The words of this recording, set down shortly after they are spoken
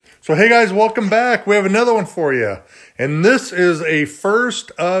So, hey guys, welcome back. We have another one for you. And this is a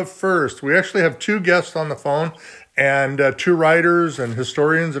first of first. We actually have two guests on the phone and two writers and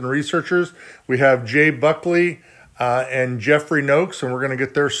historians and researchers. We have Buckley and Jeffrey Nokes, and we're going to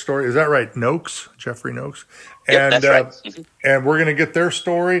get their story. Is that right? Nokes? Jeffrey Nokes? Yep, and, that's right. And we're going to get their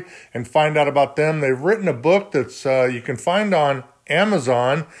story and find out about them. They've written a book that's you can find on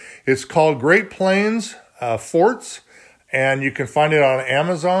Amazon. It's called Great Plains Forts, and you can find it on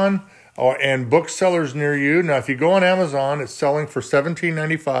Amazon and booksellers near you. Now, if you go on Amazon, it's selling for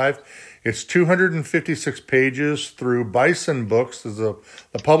 $17.95. It's 256 pages through Bison Books, is the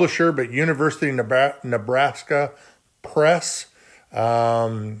publisher, but University of Nebraska Press.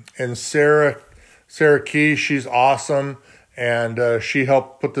 And Sarah Key, she's awesome, and she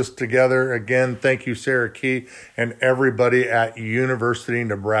helped put this together. Again, thank you, Sarah Key, and everybody at University of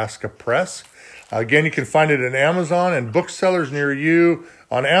Nebraska Press. Again, you can find it at Amazon and booksellers near you.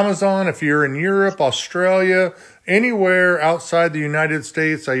 On Amazon, if you're in Europe, Australia, anywhere outside the United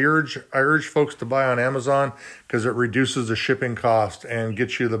States, I urge folks to buy on Amazon because it reduces the shipping cost and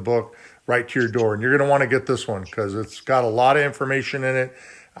gets you the book right to your door. And you're going to want to get this one because it's got a lot of information in it.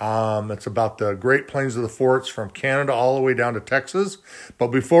 It's about the Great Plains of the Forts from Canada all the way down to Texas. But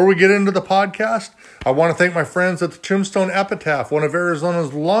before we get into the podcast, I want to thank my friends at the Tombstone Epitaph, one of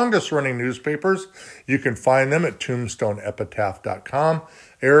Arizona's longest running newspapers. You can find them at tombstoneepitaph.com.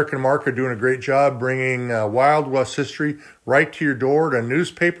 Eric and Mark are doing a great job bringing Wild West history right to your door in a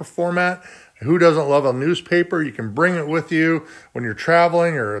newspaper format. Who doesn't love a newspaper? You can bring it with you when you're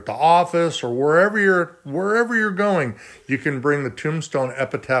traveling or at the office or wherever you're going. You can bring the Tombstone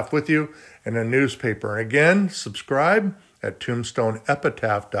Epitaph with you in a newspaper. And again, subscribe at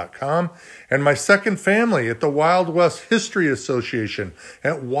tombstoneepitaph.com. And my second family at the Wild West History Association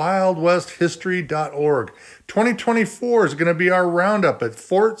at wildwesthistory.org. 2024 is going to be our roundup at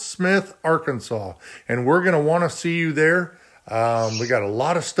Fort Smith, Arkansas. And we're going to want to see you there. We got a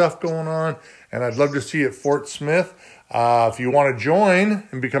lot of stuff going on, and I'd love to see you at Fort Smith. If you want to join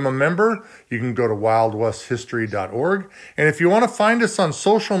and become a member, you can go to wildwesthistory.org. And if you want to find us on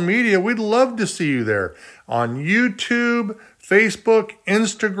social media, we'd love to see you there on YouTube, Facebook,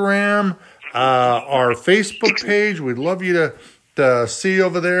 Instagram, our Facebook page. We'd love you to see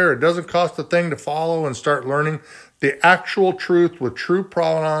over there. It doesn't cost a thing to follow and start learning the actual truth with true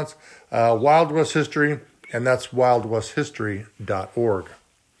provenance, Wild West history. And that's wildwesthistory.org.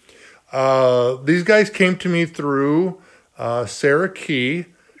 These guys came to me through Sarah Key,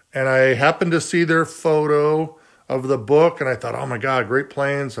 and I happened to see their photo of the book, and I thought, oh my God, Great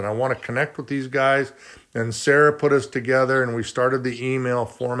Plains, and I want to connect with these guys. And Sarah put us together, and we started the email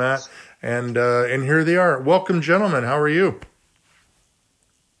format, and here they are. Welcome, gentlemen. How are you?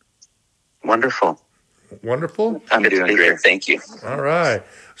 Wonderful. Wonderful? I'm doing great. Thank you. All right.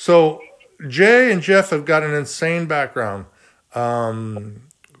 So Jay and Jeff have got an insane background.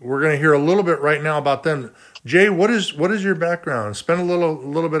 We're going to hear a little bit right now about them. Jay, what is your background? Spend a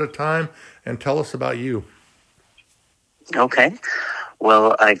little bit of time and tell us about you. Okay.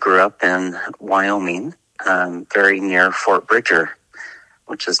 Well, I grew up in Wyoming, very near Fort Bridger,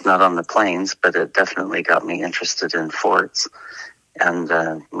 which is not on the plains, but it definitely got me interested in forts. And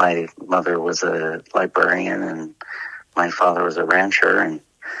my mother was a librarian, and my father was a rancher, and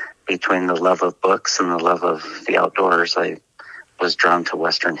between the love of books and the love of the outdoors, I was drawn to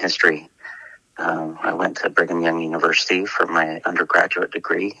Western history. I went to Brigham Young University for my undergraduate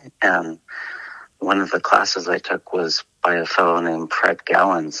degree, and one of the classes I took was by a fellow named Fred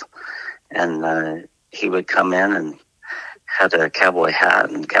Gallons, and he would come in and had a cowboy hat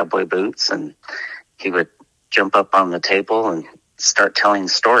and cowboy boots, and he would jump up on the table and start telling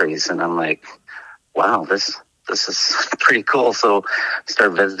stories, and I'm like, wow, this is pretty cool. So I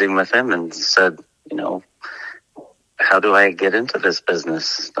started visiting with him and said, how do I get into this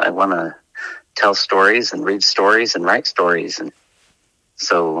business? I want to tell stories and read stories and write stories. And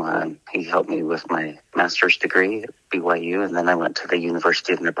so he helped me with my master's degree at BYU. And then I went to the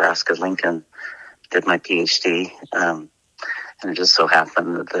University of Nebraska, Lincoln, did my PhD. And it just so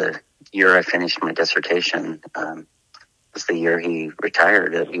happened that the year I finished my dissertation was the year he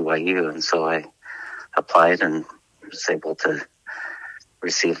retired at BYU. And so I applied and was able to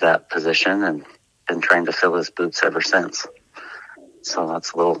receive that position and been trying to fill his boots ever since. So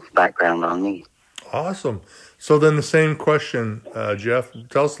that's a little background on me. Awesome. So then the same question, Jeff,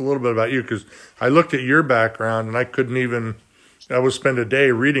 tell us a little bit about you, because I looked at your background and I would spend a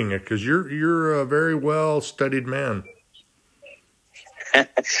day reading it because you're a very well studied man.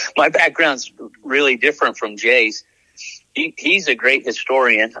 My background's really different from Jay's. He's a great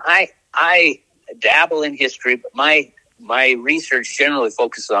historian. I dabble in history, but my my research generally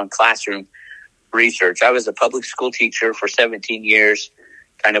focuses on classroom research. I was a public school teacher for 17 years,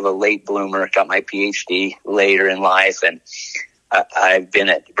 kind of a late bloomer, got my PhD later in life. And I've been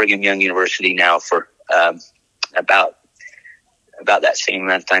at Brigham Young University now for about that same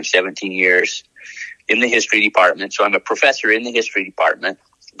amount of time, 17 years, in the history department. So I'm a professor in the history department,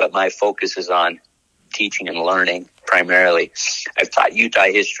 but my focus is on teaching and learning primarily. I've taught Utah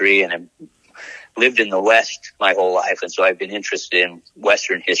history and I've lived in the West my whole life, and so I've been interested in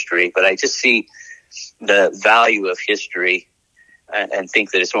Western history. But I just see the value of history and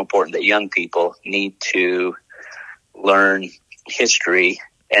think that it's so important that young people need to learn history,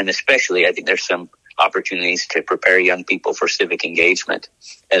 and especially I think there's some opportunities to prepare young people for civic engagement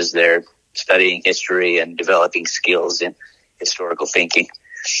as they're studying history and developing skills in historical thinking.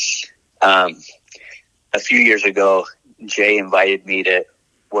 A few years ago, Jay invited me to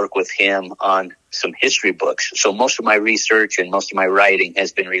work with him on some history books. So most of my research and most of my writing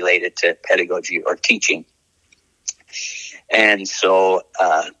has been related to pedagogy or teaching. And so,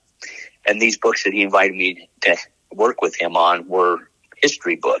 and these books that he invited me to work with him on were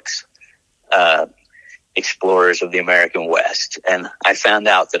history books, explorers of the American West. And I found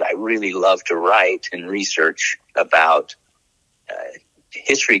out that I really love to write and research about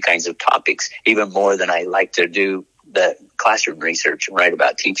history kinds of topics, even more than I like to do the classroom research and write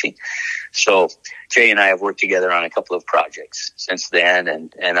about teaching. So Jay and I have worked together on a couple of projects since then,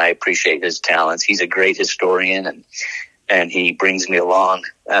 and I appreciate his talents. He's a great historian, and he brings me along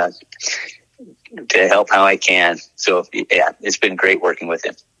to help how I can. So yeah, it's been great working with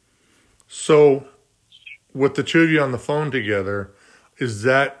him. So with the two of you on the phone together,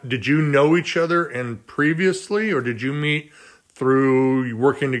 did you know each other and previously, or did you meet through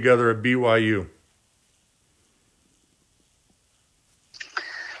working together at BYU?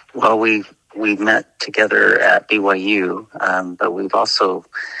 Well, we met together at BYU, but we've also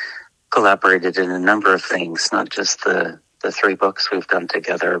collaborated in a number of things, not just the three books we've done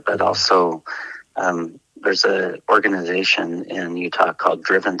together, but also there's an organization in Utah called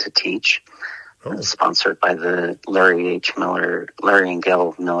Driven to Teach, sponsored by the Larry and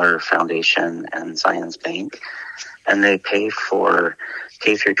Gail Miller Foundation and Zions Bank. And they pay for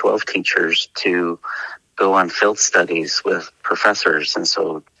K through 12 teachers to go on field studies with professors. And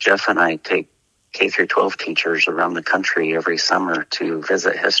so Jeff and I take K through 12 teachers around the country every summer to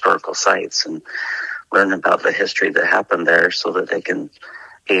visit historical sites and learn about the history that happened there so that they can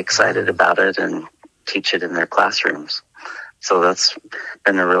be excited about it and teach it in their classrooms. So that's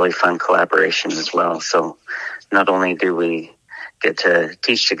been a really fun collaboration as well. So not only do we get to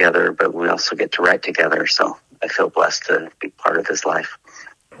teach together, but we also get to write together. So I feel blessed to be part of his life.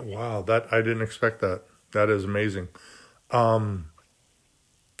 Wow, I didn't expect that. That is amazing. That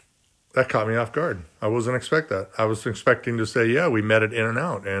caught me off guard. I wasn't expect that. I was expecting to say, yeah, we met at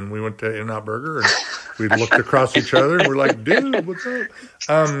In-N-Out and we went to In-N-Out Burger and we looked across each other and we're like, dude, what's up?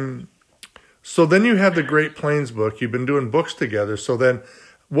 So then you have the Great Plains book. You've been doing books together. So then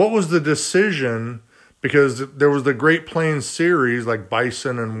what was the decision? Because there was the Great Plains series like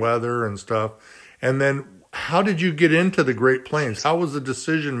bison and weather and stuff. And then how did you get into the Great Plains? How was the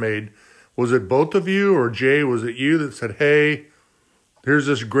decision made? Was it both of you, or Jay, was it you that said, hey, here's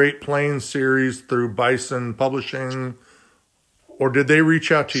this Great Plains series through Bison Publishing? Or did they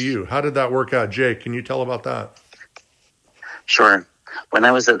reach out to you? How did that work out? Jay, can you tell about that? Sure. When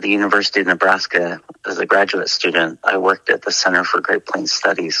I was at the University of Nebraska as a graduate student, I worked at the Center for Great Plains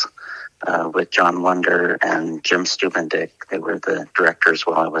Studies with John Wunder and Jim Stubendick. They were the directors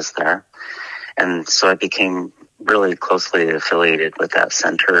while I was there. And so I became really closely affiliated with that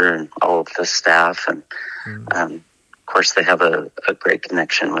center and all of the staff. And of course, they have a great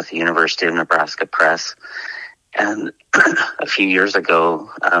connection with the University of Nebraska Press. And a few years ago,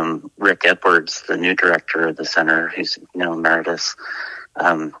 Rick Edwards, the new director of the center, who's now emeritus,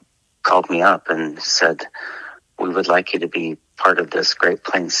 called me up and said, we would like you to be part of this Great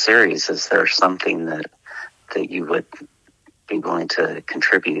Plains series. Is there something that you would be willing to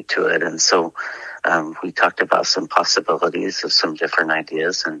contribute to it? And so we talked about some possibilities of some different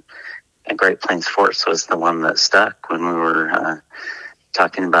ideas, and Great Plains Forts was the one that stuck when we were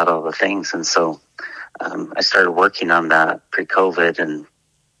talking about all the things. And so I started working on that pre-COVID,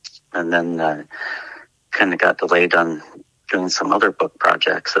 and then kind of got delayed on doing some other book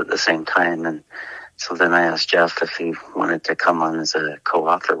projects at the same time. And so then I asked Jeff if he wanted to come on as a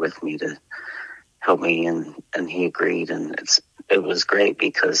co-author with me to help me, and he agreed. And it was great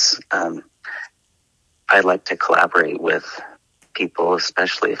because I like to collaborate with people,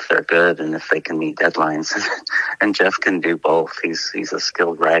 especially if they're good and if they can meet deadlines. And Jeff can do both. He's a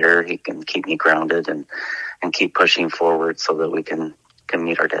skilled writer. He can keep me grounded and keep pushing forward so that we can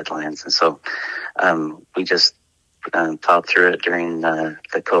meet our deadlines. And so we just plowed through it during the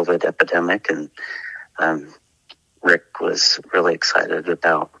COVID epidemic, and Rick was really excited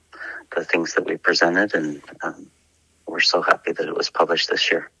about the things that we presented, and we're so happy that it was published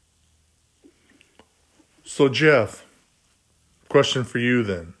this year. So Jeff, question for you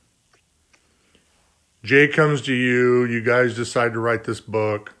then. Jay comes to you, you guys decide to write this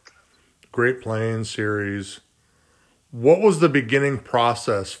book, Great Plains series. What was the beginning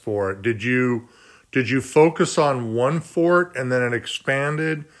process for it? Did you focus on one fort and then it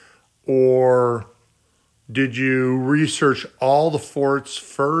expanded, or did you research all the forts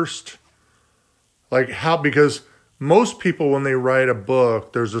first? Like how, because most people when they write a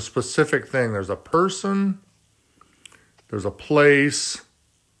book, there's a specific thing. There's a person, there's a place,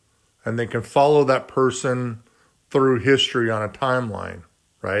 and they can follow that person through history on a timeline,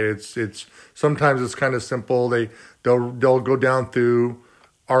 right? It's sometimes it's kind of simple. They'll go down through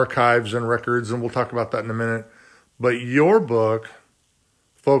archives and records, and we'll talk about that in a minute. But your book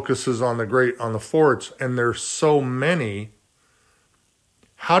focuses on the forts, and there's so many.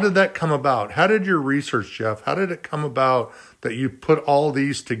 How did that come about? How did your research, Jeff, how did it come about that you put all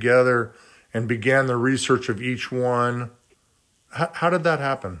these together and began the research of each one? How did that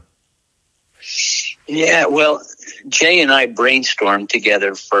happen? Yeah, well, Jay and I brainstormed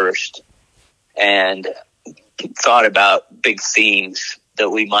together first and thought about big themes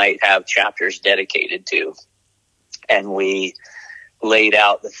that we might have chapters dedicated to. And we laid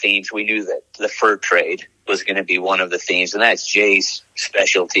out the themes. We knew that the fur trade was going to be one of the themes, and that's Jay's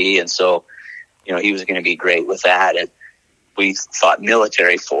specialty. And so, he was going to be great with that. And we thought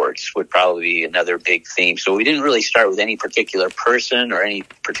military forts would probably be another big theme. So we didn't really start with any particular person or any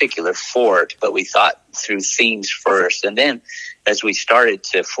particular fort, but we thought through themes first. And then as we started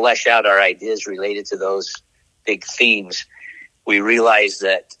to flesh out our ideas related to those big themes, we realized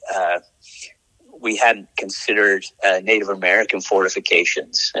that we hadn't considered Native American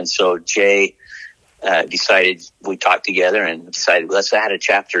fortifications. And so Jay decided, we talked together and decided, let's add a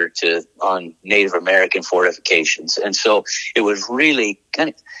chapter on Native American fortifications. And so it was really kind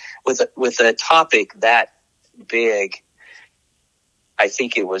of with a topic that big, I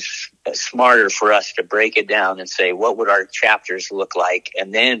think it was smarter for us to break it down and say, what would our chapters look like?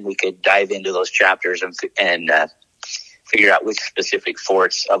 And then we could dive into those chapters and figure out which specific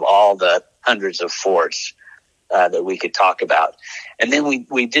forts of all the hundreds of forts that we could talk about. And then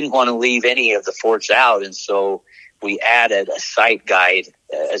we didn't want to leave any of the forts out. And so we added a site guide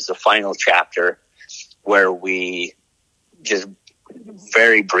as the final chapter, where we just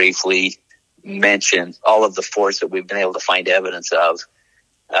very briefly mention all of the forts that we've been able to find evidence of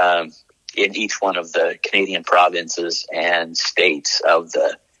in each one of the Canadian provinces and states of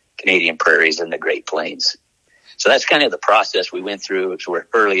the Canadian prairies and the Great Plains. So that's kind of the process we went through. So we're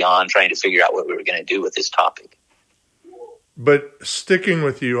early on trying to figure out what we were going to do with this topic. But sticking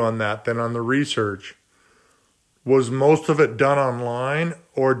with you on that, then on the research, was most of it done online,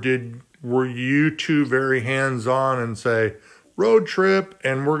 or were you two very hands-on and say, road trip,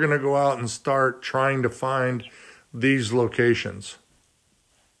 and we're going to go out and start trying to find these locations?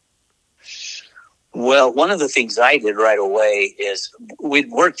 Well, one of the things I did right away is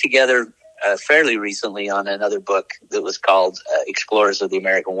we'd worked together fairly recently on another book that was called Explorers of the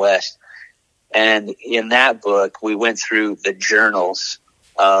American West. And in that book, we went through the journals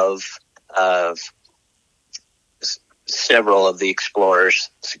of several of the explorers,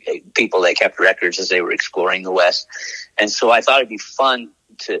 people that kept records as they were exploring the West. And so I thought it'd be fun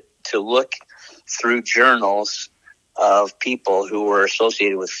to look through journals of people who were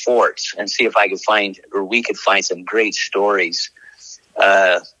associated with forts and see if I could find, or we could find, some great stories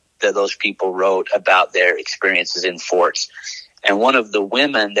that those people wrote about their experiences in forts. And one of the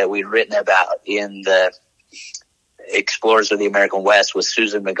women that we'd written about in the Explorers of the American West was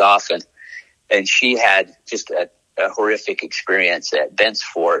Susan McGoffin. And she had just a horrific experience at Bent's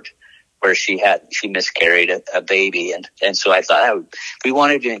Fort, where she miscarried a baby. And so I thought we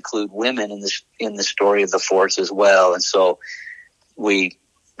wanted to include women in the story of the forts as well. And so we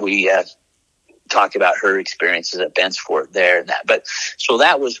talked about her experiences at Bent's Fort there and that. But so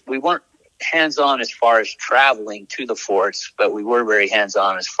we weren't hands-on as far as traveling to the forts, but we were very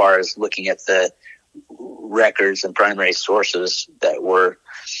hands-on as far as looking at the records and primary sources that were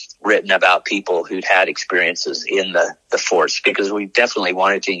written about people who'd had experiences in the forts, because we definitely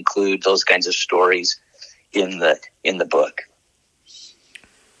wanted to include those kinds of stories in the book.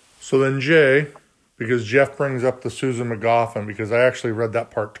 So then, Jay, because Jeff brings up the Susan McGoffin, because I actually read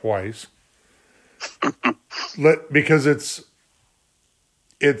that part twice. Because it's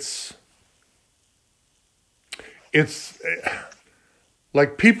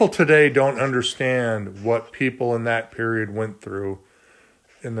like people today don't understand what people in that period went through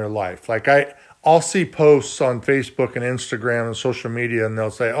in their life. Like I'll see posts on Facebook and Instagram and social media, and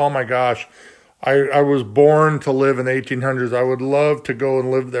they'll say, "Oh my gosh, I was born to live in the 1800s. I would love to go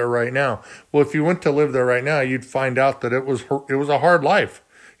and live there right now." Well, if you went to live there right now, you'd find out that it was a hard life.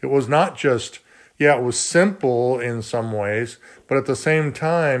 It was not just, it was simple in some ways, but at the same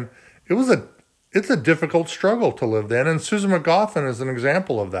time, it's a difficult struggle to live then. And Susan McGoffin is an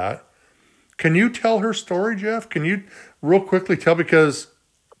example of that. Can you tell her story, Jeff? Can you real quickly tell, because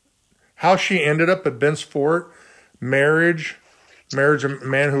how she ended up at Bent's Fort, marriage a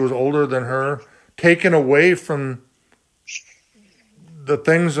man who was older than her, taken away from the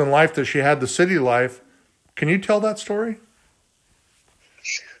things in life that she had, the city life. Can you tell that story?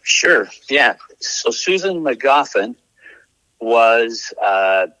 Sure, yeah. So Susan McGoffin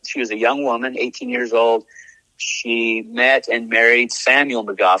she was a young woman, 18 years old. She met and married Samuel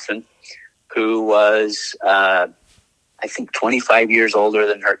McGoffin, who was, I think, 25 years older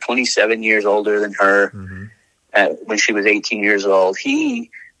than her, 27 years older than her, when she was 18 years old. He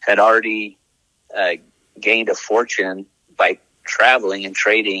had already gained a fortune by traveling and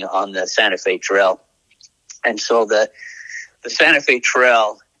trading on the Santa Fe Trail. And so the Santa Fe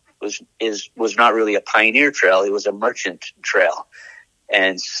Trail was not really a pioneer trail. It was a merchant trail.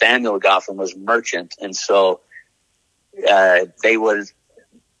 And Samuel Goffin was merchant. And so they would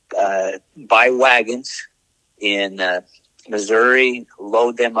buy wagons in Missouri,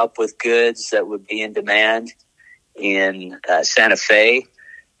 load them up with goods that would be in demand in Santa Fe.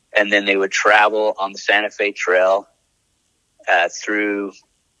 And then they would travel on the Santa Fe Trail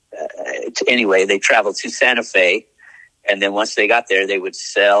they traveled to Santa Fe. And then once they got there, they would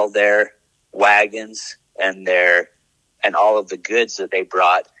sell their wagons and all of the goods that they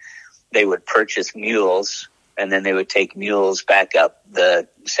brought. They would purchase mules, and then they would take mules back up the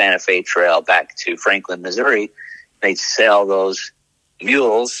Santa Fe Trail back to Franklin, Missouri. They'd sell those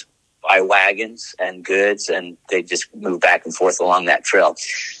mules, buy wagons and goods, and they just move back and forth along that trail.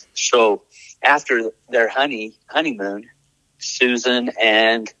 So after their honeymoon, Susan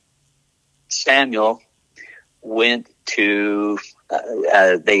and Samuel went to,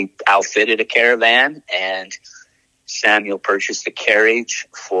 they outfitted a caravan, and Samuel purchased a carriage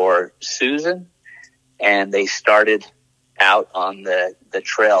for Susan, and they started out on the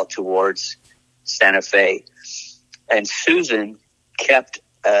trail towards Santa Fe. And Susan kept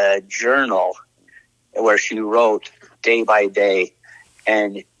a journal where she wrote day by day,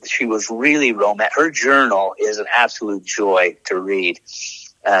 and she was really romantic. Her journal is an absolute joy to read.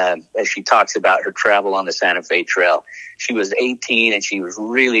 As she talks about her travel on the Santa Fe Trail. She was 18 and she was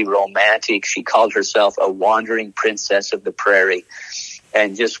really romantic. She called herself a wandering princess of the prairie,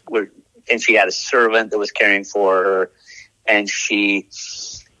 and she had a servant that was caring for her. And she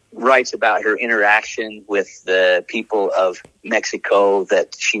writes about her interaction with the people of Mexico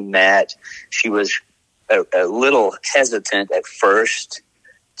that she met. She was a little hesitant at first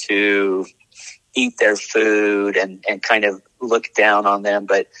to eat their food and kind of look down on them,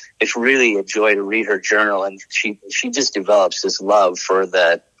 but it's really a joy to read her journal, and she just develops this love for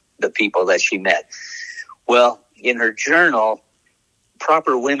the people that she met. Well, in her journal,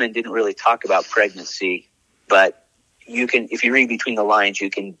 proper women didn't really talk about pregnancy, but if you read between the lines, you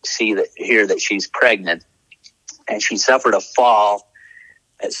can see that she's pregnant, and she suffered a fall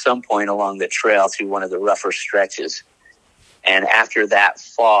at some point along the trail through one of the rougher stretches. And after that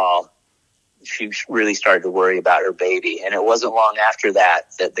fall, she really started to worry about her baby. And it wasn't long after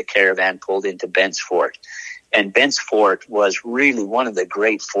that the caravan pulled into Bent's Fort. And Bent's Fort was really one of the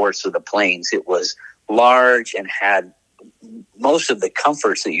great forts of the plains. It was large and had most of the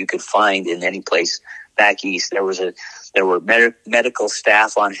comforts that you could find in any place back east. There were medical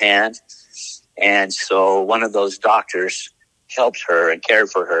staff on hand. And so one of those doctors helped her and cared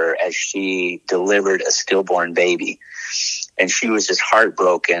for her as she delivered a stillborn baby. And she was just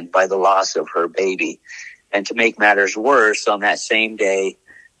heartbroken by the loss of her baby. And to make matters worse, on that same day,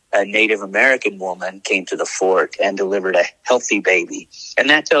 a Native American woman came to the fort and delivered a healthy baby. And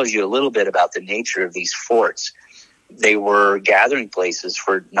that tells you a little bit about the nature of these forts. They were gathering places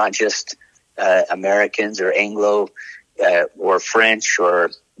for not just Americans or Anglo or French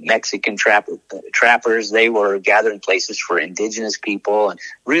or Mexican trappers. They were gathering places for indigenous people and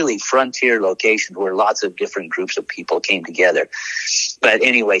really frontier locations where lots of different groups of people came together. But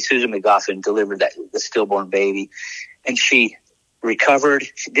anyway, Susan McGoffin delivered the stillborn baby, and she recovered.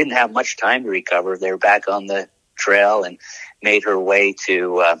 She didn't have much time to recover. They were back on the trail and made her way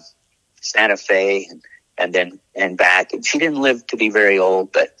to Santa Fe and back. And she didn't live to be very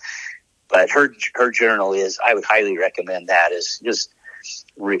old, but her journal is, I would highly recommend that. Is just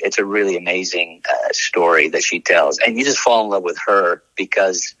it's a really amazing story that she tells, and you just fall in love with her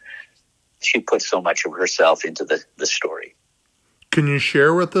because she puts so much of herself into the story. Can you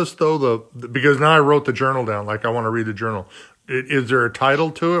share with us though because now I wrote the journal down, like I want to read the journal. Is there a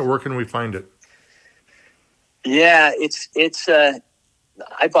title to it? Where can we find it? Yeah, it's I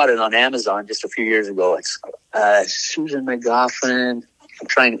bought it on Amazon just a few years ago. It's Susan McGoffin.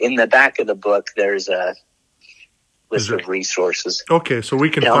 In the back of the book, there's a list of resources. Okay, so we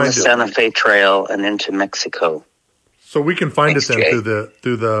can find it. On the Santa Fe Trail and into Mexico. So we can find it then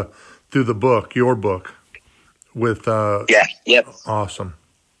through the book, your book, with yep. Awesome.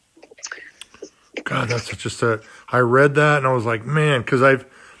 God, that's just I read that and I was like, man, because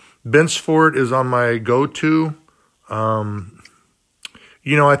Bent's Fort is on my go-to. I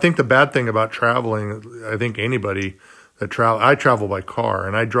think the bad thing about traveling, I think anybody that I travel by car,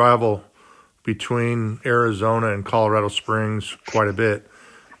 and I travel between Arizona and Colorado Springs quite a bit.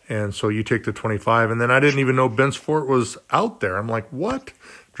 And so you take the 25, and then I didn't even know Bent's Fort was out there. I'm like, what?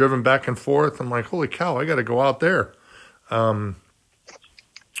 Driven back and forth. I'm like, holy cow, I got to go out there. So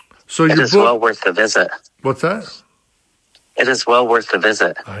it is well worth the visit. What's that? It is well worth the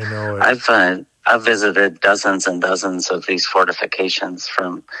visit. I know it. I've visited dozens and dozens of these fortifications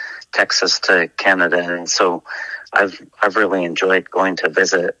from Texas to Canada, and so I've really enjoyed going to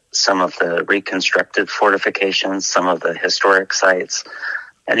visit some of the reconstructed fortifications, some of the historic sites,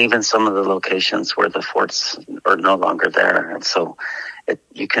 and even some of the locations where the forts are no longer there. And so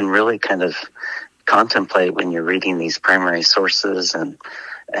you can really kind of contemplate when you're reading these primary sources and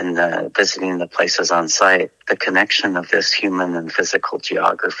visiting the places on site, the connection of this human and physical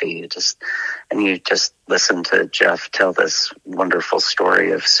geography. You just listen to Jeff tell this wonderful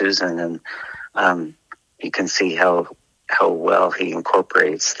story of Susan, and you can see how well he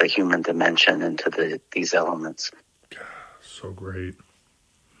incorporates the human dimension into these elements. So great.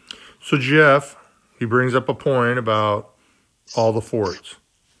 So Jeff, he brings up a point about all the forts,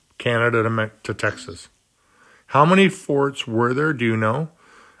 Canada to Texas. How many forts were there, do you know?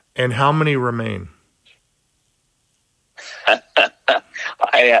 And how many remain?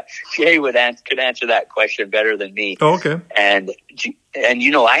 Jay could answer that question better than me. Oh, okay. And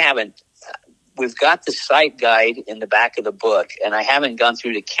I haven't. We've got the site guide in the back of the book, and I haven't gone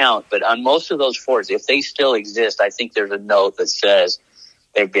through to count. But on most of those forts, if they still exist, I think there's a note that says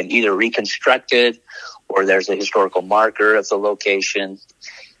they've been either reconstructed or there's a historical marker of the location.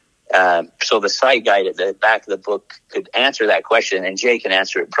 So the site guide at the back of the book could answer that question, and Jay can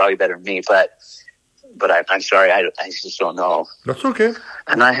answer it probably better than me. But I'm sorry, I just don't know. That's okay.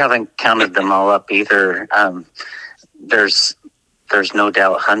 And I haven't counted them all up either. There's no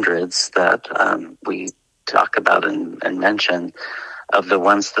doubt hundreds that we talk about and mention of the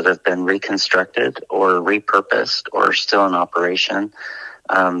ones that have been reconstructed or repurposed or still in operation.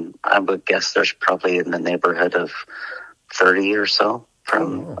 I would guess there's probably in the neighborhood of 30 or so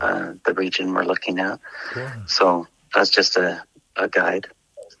from the region we're looking at. Yeah. So that's just a guide.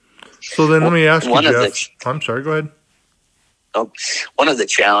 So then let me ask you, Jeff. I'm sorry, go ahead. One of the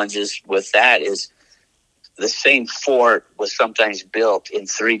challenges with that is the same fort was sometimes built in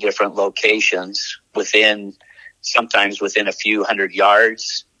 3 different locations sometimes within a few hundred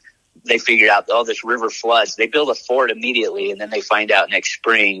yards. They figured out, this river floods. They build a fort immediately, and then they find out next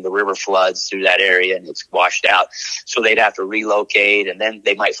spring the river floods through that area and it's washed out. So they'd have to relocate, and then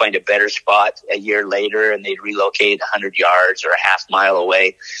they might find a better spot a year later, and they'd relocate 100 yards or a half mile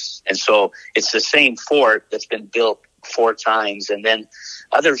away. And so it's the same fort that's been built 4 times, and then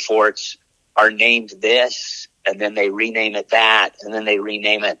other forts are named this, and then they rename it that, and then they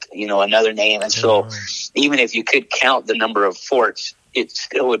rename it, another name. And so even if you could count the number of forts, it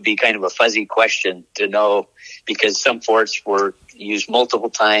still would be kind of a fuzzy question to know, because some forts were used multiple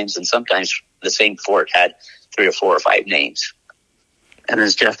times, and sometimes the same fort had 3 or 4 or 5 names. And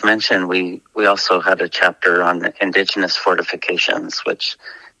as Jeff mentioned, we also had a chapter on the indigenous fortifications, which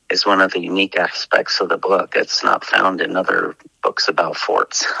is one of the unique aspects of the book. It's not found in other books about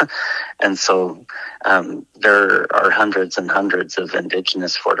forts. And so there are hundreds and hundreds of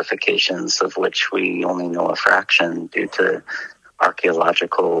indigenous fortifications, of which we only know a fraction due to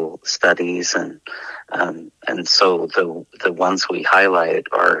archaeological studies, and so the ones we highlight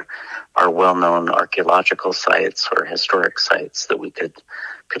are well-known archaeological sites or historic sites that we could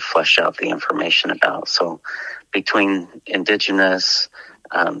flesh out the information about. So between indigenous,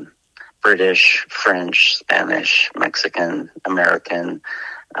 British, French, Spanish, Mexican, American,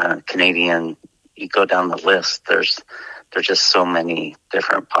 Canadian. You go down the list, there's just so many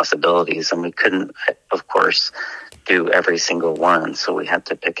different possibilities, and we couldn't, of course, do every single one. So we had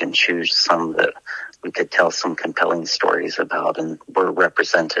to pick and choose some that we could tell some compelling stories about and were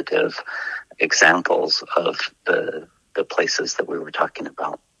representative examples of the places that we were talking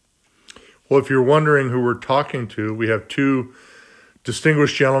about. Well, if you're wondering who we're talking to, we have two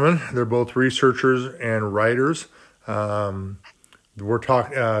distinguished gentlemen. They're both researchers and writers. We're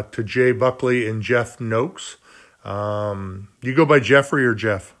talking to Jay Buckley and Jeff Nokes. You go by Jeffrey or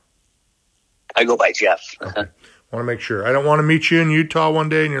Jeff? I go by Jeff. Okay. Want to make sure. I don't want to meet you in Utah one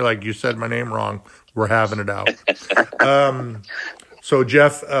day and you're like, you said my name wrong. We're having it out. So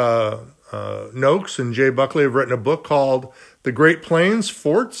Jeff Nokes and Jay Buckley have written a book called The Great Plains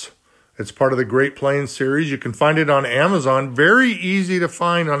Forts. It's part of the Great Plains series. You can find it on Amazon. Very easy to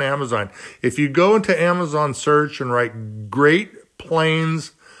find on Amazon. If you go into Amazon search and write Great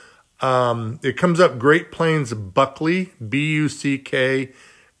Plains, it comes up Great Plains Buckley, Buckley.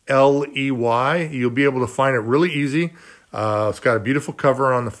 You'll be able to find it really easy. It's got a beautiful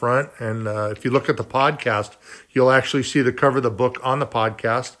cover on the front. And if you look at the podcast, you'll actually see the cover of the book on the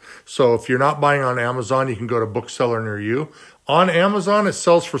podcast. So if you're not buying on Amazon, you can go to bookseller near you. On Amazon, it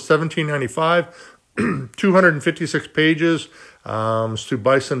sells for $17.95, 256 pages. It's through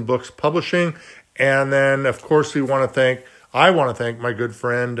Bison Books Publishing. And then, of course, I want to thank my good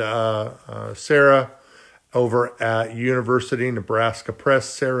friend Sarah over at University Nebraska Press,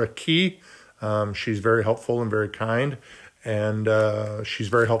 Sarah Key. She's very helpful and very kind. And she's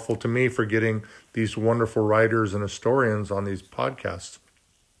very helpful to me for getting these wonderful writers and historians on these podcasts.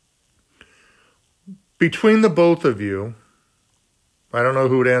 Between the both of you, I don't know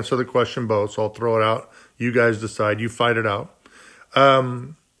who would answer the question both, so I'll throw it out. You guys decide. You fight it out.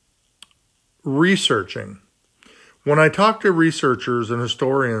 Researching. When I talk to researchers and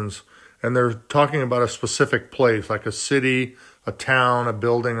historians, and they're talking about a specific place, like a city, a town, a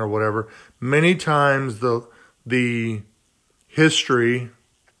building, or whatever, many times the history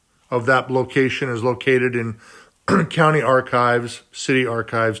of that location is located in county archives, city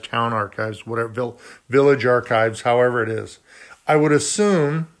archives, town archives, whatever, village archives, however it is. I would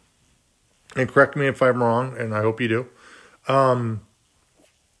assume, and correct me if I'm wrong, and I hope you do,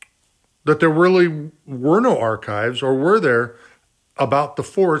 that there really were no archives, or were there, about the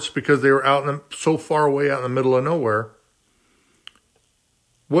forts because they were so far away out in the middle of nowhere.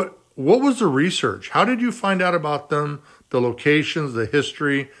 What was the research? How did you find out about them, the locations, the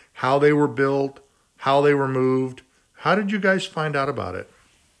history, how they were built, how they were moved? How did you guys find out about it?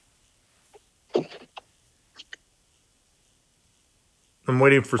 I'm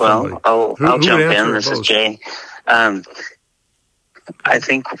waiting for somebody. I'll jump in. This is Jay. I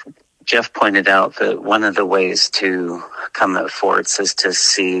think Jeff pointed out that one of the ways to come at forts is to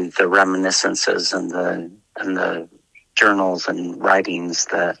see the reminiscences and the journals and writings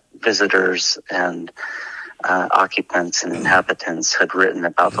that visitors and occupants and inhabitants had written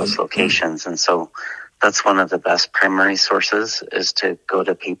about those locations. And so that's one of the best primary sources, is to go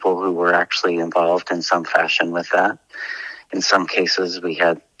to people who were actually involved in some fashion with that. In some cases, we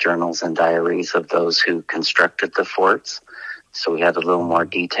had journals and diaries of those who constructed the forts. So we had a little more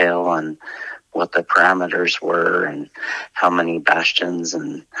detail on what the parameters were and how many bastions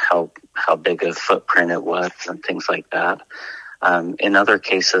and how big a footprint it was and things like that. In other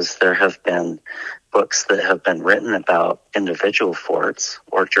cases, there have been books that have been written about individual forts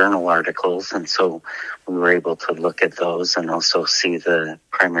or journal articles. And so we were able to look at those and also see the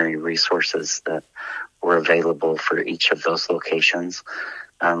primary resources that were available for each of those locations.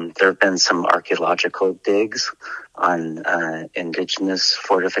 There have been some archaeological digs on indigenous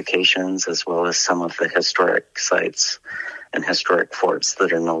fortifications, as well as some of the historic sites and historic forts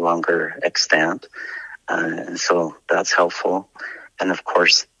that are no longer extant. And so that's helpful. And of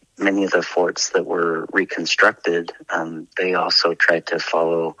course, many of the forts that were reconstructed, they also tried to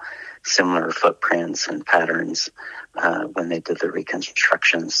follow similar footprints and patterns when they did the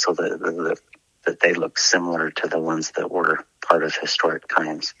reconstructions, so that they look similar to the ones that were part of historic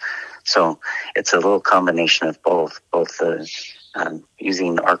times. So it's a little combination of both the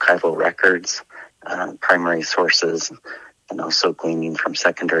using archival records, primary sources, and also gleaning from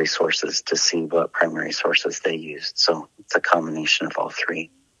secondary sources to see what primary sources they used. So it's a combination of all three.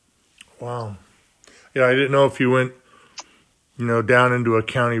 Wow. Yeah, I didn't know if you went, down into a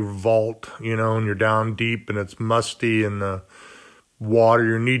county vault, and you're down deep and it's musty and the water,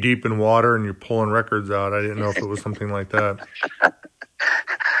 you're knee deep in water and you're pulling records out. I didn't know if it was something like that.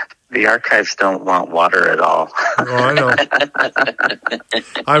 The archives don't want water at all. Oh, I know.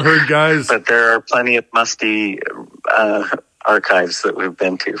 I've heard guys. But there are plenty of musty archives that we've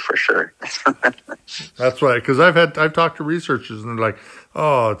been to for sure. That's right, because I've talked to researchers and they're like,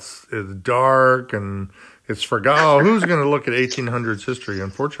 oh, it's dark and it's forgotten. Oh, who's going to look at 1800s history?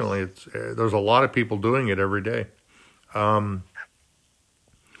 Unfortunately, there's a lot of people doing it every day. The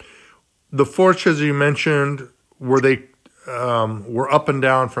forts, as you mentioned, were up and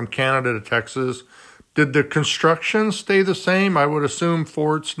down from Canada to Texas. Did the construction stay the same? I would assume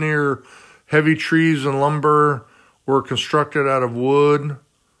forts near heavy trees and lumber were constructed out of wood,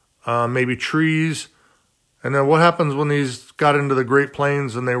 maybe trees. And then what happens when these got into the Great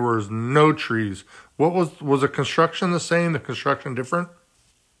Plains and there was no trees? What was the construction the same? The construction different?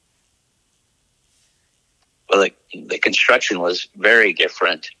 Well, the construction was very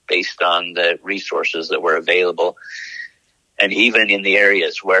different based on the resources that were available. And even in the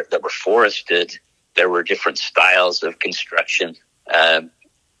areas that were forested, there were different styles of construction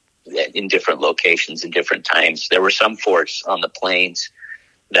in different locations and different times. There were some forts on the plains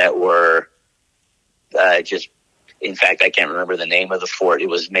that were in fact, I can't remember the name of the fort. It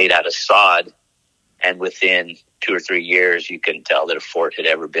was made out of sod. And within 2 or 3 years, you couldn't tell that a fort had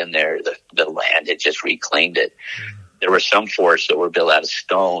ever been there. The land had just reclaimed it. There were some forts that were built out of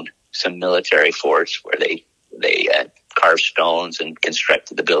stone, some military forts where they carved stones and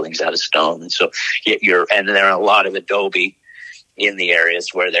constructed the buildings out of stone. And so and there are a lot of adobe in the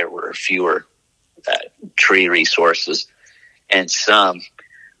areas where there were fewer tree resources. And some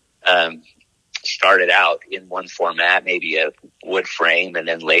started out in one format, maybe a wood frame, and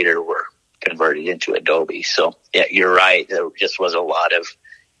then later were converted into adobe. So yeah, you're right. There just was a lot of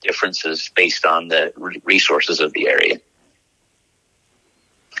differences based on the resources of the area.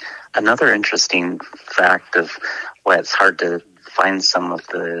 Another interesting fact of why it's hard to find some of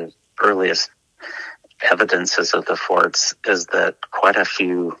the earliest evidences of the forts is that quite a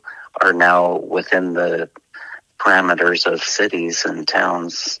few are now within the parameters of cities and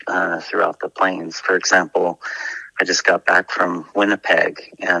towns throughout the plains. For example, I just got back from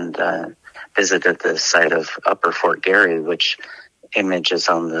Winnipeg and visited the site of Upper Fort Garry, which image is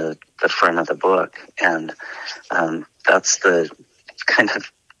on the front of the book. And that's the kind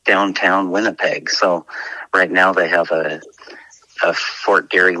of downtown Winnipeg. So right now they have a Fort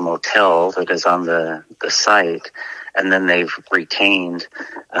Garry motel that is on the site. And then they've retained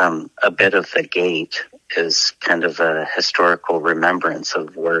a bit of the gate as kind of a historical remembrance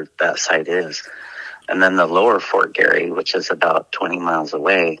of where that site is. And then the lower Fort Garry, which is about 20 miles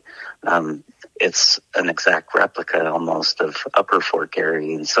away, it's an exact replica almost of Upper Fort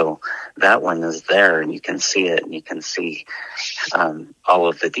Garry. And so that one is there and you can see it and you can see all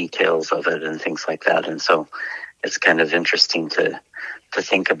of the details of it and things like that. And so it's kind of interesting to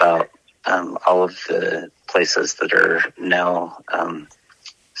think about all of the places that are now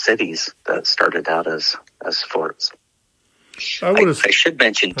cities that started out as forts. I should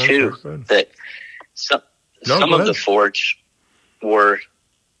mention too that some of the forts were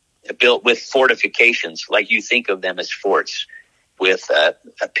built with fortifications, like you think of them as forts with a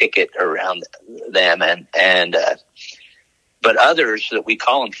picket around them, and but others that we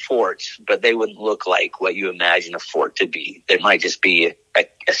call them forts, but they wouldn't look like what you imagine a fort to be. There might just be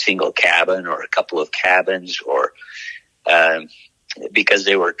a single cabin or a couple of cabins, or because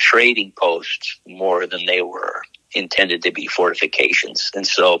they were trading posts more than they were intended to be fortifications. And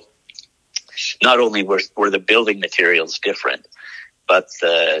so not only were the building materials different, but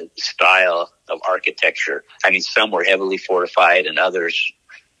the style of architecture. I mean, some were heavily fortified and others,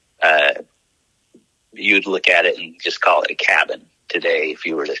 you'd look at it and just call it a cabin today if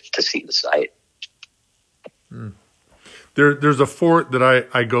you were to see the site. There's a fort that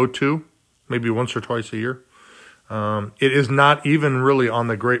I go to maybe once or twice a year. It is not even really on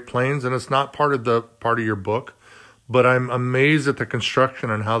the Great Plains, and it's not part of your book, but I'm amazed at the construction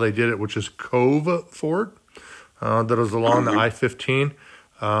and how they did it, which is Cove Fort, that is along the I-15.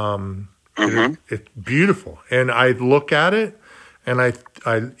 It's beautiful, and I look at it, and I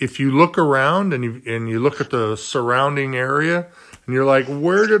if you look around and you look at the surrounding area, and you're like,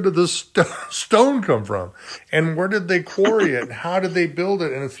 where did the stone come from, and where did they quarry it, and how did they build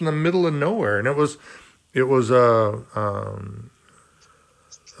it? And it's in the middle of nowhere, and it was a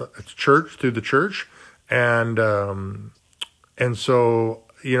church through the church, and so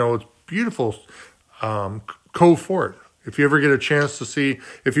it's beautiful. Cove Fort. If you ever get a chance to see,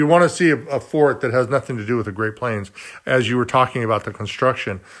 if you want to see a fort that has nothing to do with the Great Plains, as you were talking about the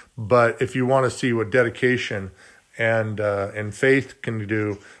construction, but if you want to see what dedication and faith can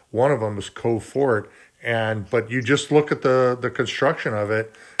do, one of them is Cove Fort. But you just look at the construction of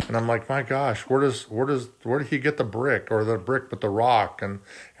it, And I'm like, my gosh, where did he get the brick, or the brick with the rock, and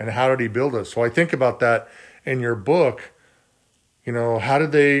how did he build it? So I think about that in your book. How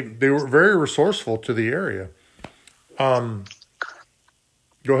did they were very resourceful to the area. Go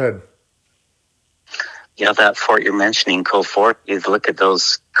ahead. Yeah, that fort you're mentioning, Cove Fort, you look at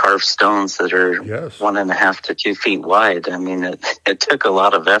those carved stones that are 1.5 to 2 feet wide. I mean, it took a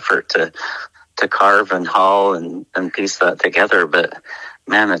lot of effort to carve and haul and piece that together, but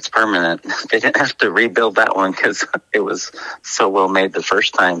man, it's permanent. They didn't have to rebuild that one because it was so well made the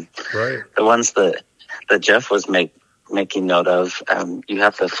first time. Right. The ones that Jeff was making note of, you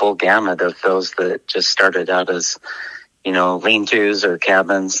have the full gamut of those that just started out as, lean-tos or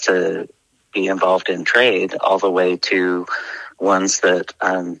cabins to be involved in trade, all the way to ones that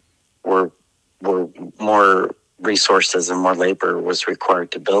were more resources and more labor was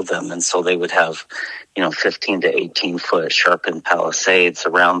required to build them. And so they would have, 15 to 18 foot sharpened palisades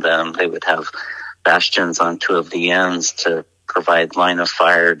around them. They would have bastions on 2 of the ends to provide line of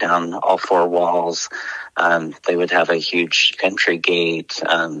fire down all 4 walls. They would have a huge entry gate.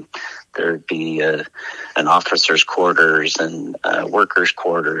 There'd be an officer's quarters and workers'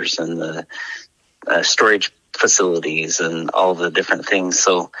 quarters and the storage facilities and all the different things.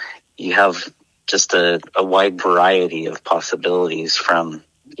 So you have just a wide variety of possibilities, from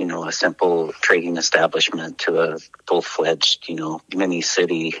a simple trading establishment to a full-fledged mini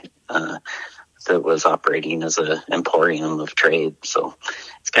city that was operating as an emporium of trade. So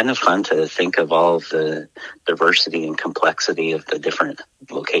it's kind of fun to think of all of the diversity and complexity of the different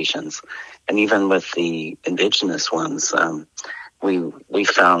locations. And even with the indigenous ones, we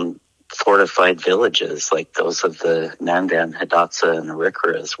found fortified villages like those of the Mandan, Hidatsa, and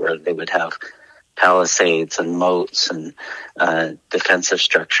Arikaras, where they would have palisades and moats and defensive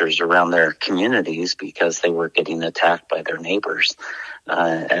structures around their communities because they were getting attacked by their neighbors.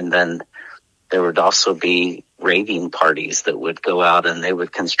 And then there would also be raiding parties that would go out and they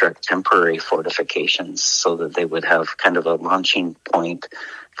would construct temporary fortifications so that they would have kind of a launching point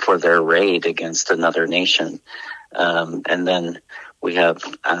for their raid against another nation. And then we have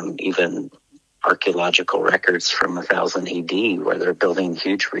even archaeological records from 1000 AD where they're building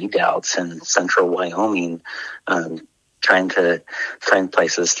huge redoubts in central Wyoming, trying to find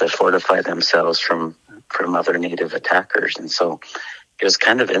places to fortify themselves from other native attackers. And so it was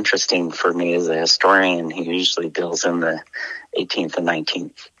kind of interesting for me as a historian who usually deals in the 18th and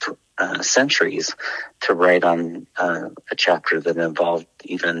 19th centuries to write on a chapter that involved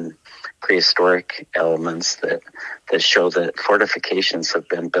even prehistoric elements that show that fortifications have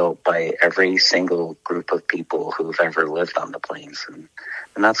been built by every single group of people who've ever lived on the plains.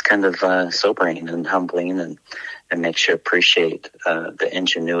 And that's kind of sobering and humbling and makes you appreciate the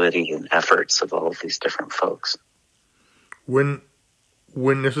ingenuity and efforts of all of these different folks. When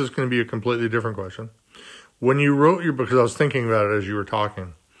this is going to be a completely different question. When you wrote your book, because I was thinking about it as you were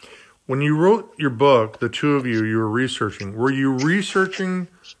talking, when you wrote your book, the two of you were researching. Were you researching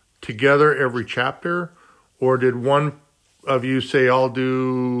together every chapter, or did one of you say, I'll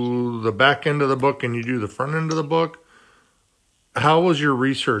do the back end of the book and you do the front end of the book? How was your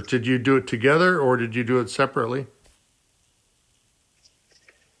research? Did you do it together or did you do it separately?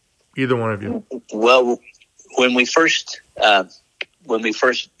 Either one of you. Well, when we first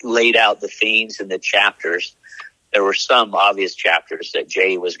laid out the themes and the chapters, there were some obvious chapters that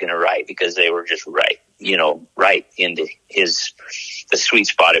Jay was going to write because they were just right into the sweet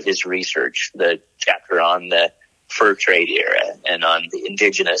spot of his research. The chapter on the fur trade era and on the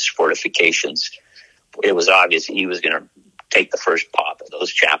indigenous fortifications, it was obvious he was going to take the first pop of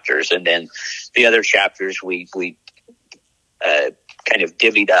those chapters, and then the other chapters we kind of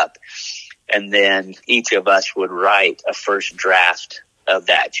divvied up. And then each of us would write a first draft of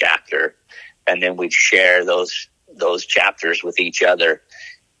that chapter, and then we'd share those chapters with each other.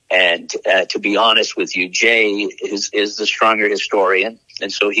 And to be honest with you, Jay is the stronger historian,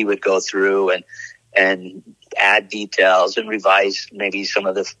 and so he would go through and add details and revise maybe some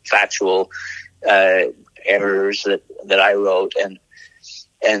of the factual errors that I wrote,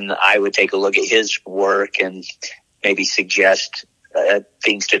 and I would take a look at his work and maybe suggest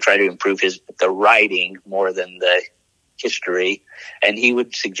things to try to improve the writing more than the history, and he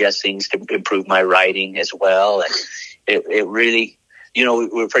would suggest things to improve my writing as well. And it really, we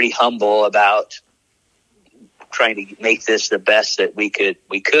were pretty humble about trying to make this the best that we could,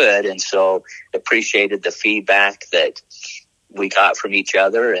 and so appreciated the feedback that we got from each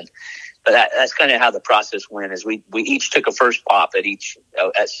other. But that's kind of how the process went. Is we each took a first pop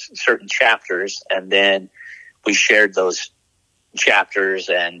at certain chapters, and then we shared those chapters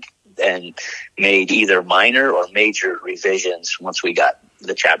and and made either minor or major revisions once we got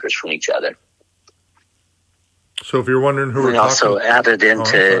the chapters from each other. So if you're wondering who we also added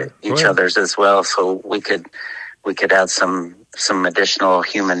into each other's as well, so we could add some additional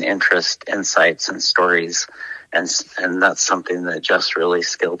human interest insights and stories, and that's something that Jeff's really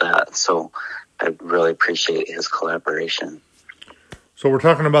skilled at. So I really appreciate his collaboration. So we're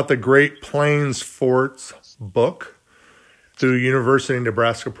talking about the Great Plains Forts book through University of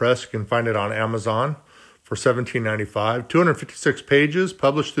Nebraska Press. You can find it on Amazon for $17.95. 256 pages,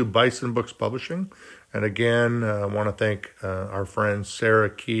 published through Bison Books Publishing. And again, I want to thank our friend Sarah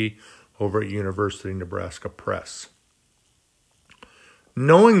Key over at University of Nebraska Press.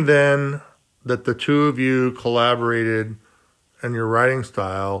 Knowing then that the two of you collaborated in your writing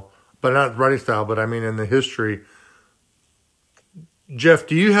style, but not writing style, but I mean in the history, Jeff,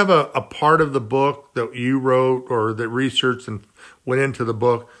 do you have a part of the book that you wrote or that researched and went into the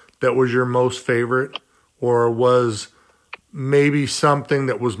book that was your most favorite, or was maybe something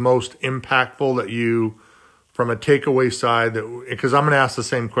that was most impactful that you, from a takeaway side, that, because I'm going to ask the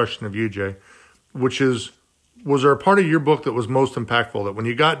same question of you, Jay, which is, was there a part of your book that was most impactful that when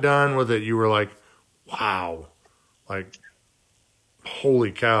you got done with it, you were like, wow, like,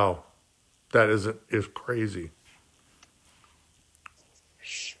 holy cow, that is crazy?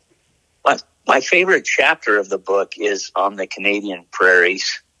 My favorite chapter of the book is on the Canadian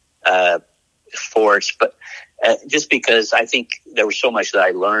prairies forts, but just because I think there was so much that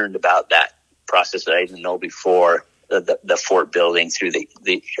I learned about that process that I didn't know before the fort building through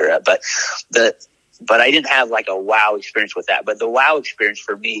the era. But I didn't have like a wow experience with that. But the wow experience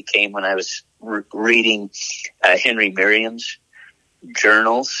for me came when I was reading Henry Merriam's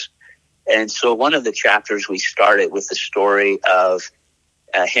journals. And so one of the chapters we started with the story of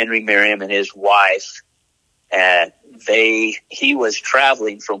Henry Merriam and his wife. He was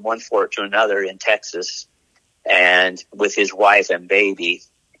traveling from one fort to another in Texas, and with his wife and baby,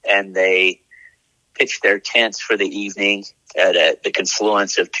 and they pitched their tents for the evening at the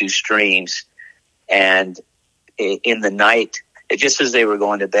confluence of two streams. And in the night, just as they were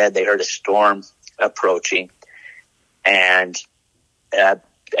going to bed, they heard a storm approaching, and as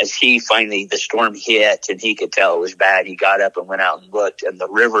the storm hit and he could tell it was bad, he got up and went out and looked, and the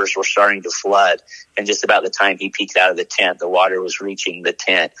rivers were starting to flood. And just about the time he peeked out of the tent, the water was reaching the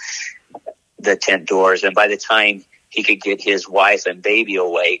tent doors. And by the time he could get his wife and baby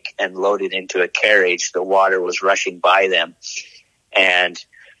awake and loaded into a carriage, the water was rushing by them. And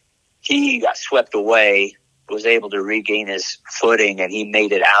he got swept away, was able to regain his footing, and he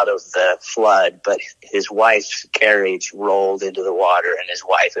made it out of the flood, but his wife's carriage rolled into the water and his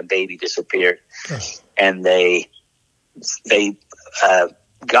wife and baby disappeared. And they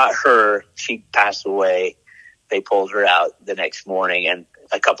got her. She passed away. They pulled her out the next morning, and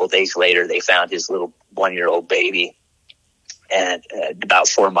a couple of days later they found his little 1-year-old baby, and about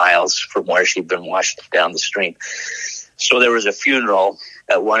 4 miles from where she'd been washed down the stream. So there was a funeral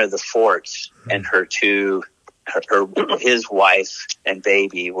at one of the forts, and his wife and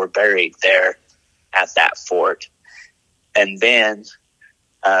baby were buried there at that fort. And then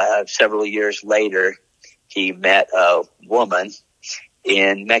several years later, he met a woman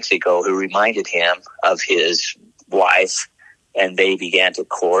in Mexico who reminded him of his wife, and they began to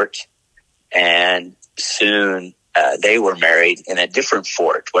court. And soon they were married in a different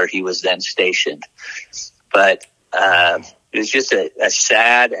fort where he was then stationed. But it was just a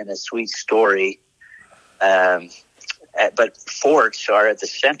sad and a sweet story. But forts are at the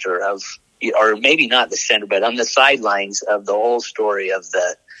center of, or maybe not the center, but on the sidelines of the whole story of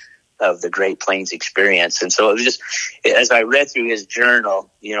the Great Plains experience. And so it was just, as I read through his journal,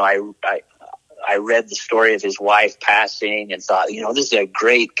 I read the story of his wife passing and thought, this is a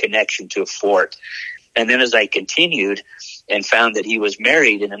great connection to a fort. And then as I continued and found that he was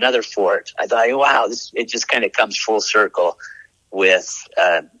married in another fort, I thought, wow, it just kind of comes full circle with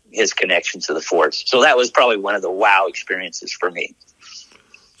his connection to the forts. So that was probably one of the wow experiences for me.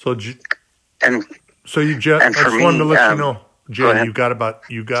 So, I just wanted to let you know, Jay, you got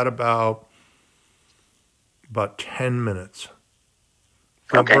about 10 minutes.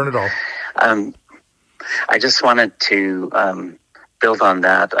 Don't burn it all. I just wanted to build on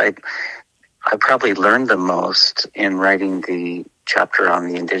that. I probably learned the most in writing the chapter on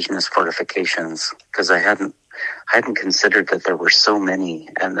the indigenous fortifications, because I hadn't considered that there were so many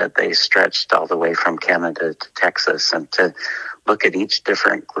and that they stretched all the way from Canada to Texas, and to look at each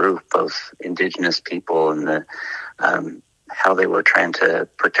different group of indigenous people and the how they were trying to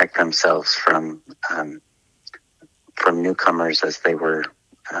protect themselves from newcomers as they were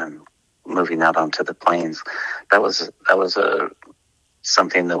moving out onto the plains. That was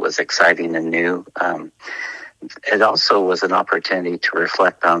something that was exciting and new. It also was an opportunity to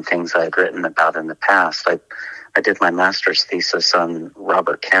reflect on things I'd written about in the past. I did my master's thesis on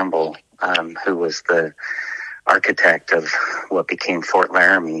Robert Campbell, who was the architect of what became Fort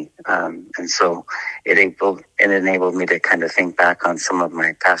Laramie. And so it enabled me to kind of think back on some of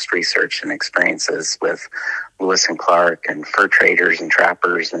my past research and experiences with Lewis and Clark and fur traders and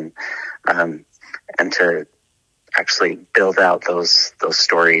trappers, and to actually build out those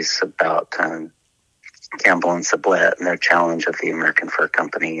stories about Campbell and Sublette and their challenge of the American Fur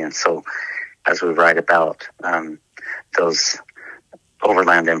Company. And so as we write about those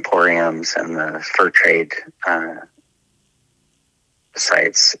overland emporiums and the fur trade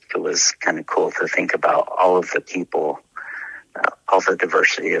sites, it was kind of cool to think about all of the people, all the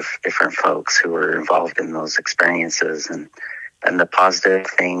diversity of different folks who were involved in those experiences, and the positive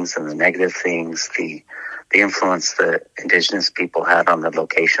things and the negative things, the influence that indigenous people had on the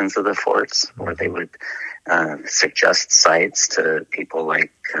locations of the forts, where they would suggest sites to people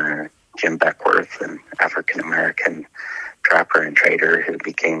like Jim Beckworth, an African-American trapper and trader who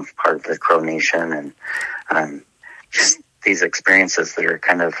became part of the Crow Nation, and just these experiences that are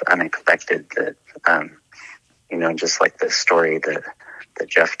kind of unexpected that, just like the story that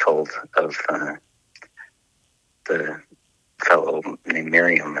Jeff told of the fellow named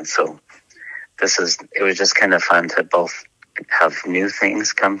Miriam. And so it was just kind of fun to both have new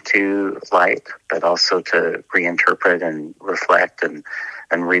things come to light, but also to reinterpret and reflect and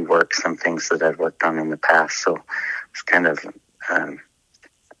rework some things that I've worked on in the past. So it's kind of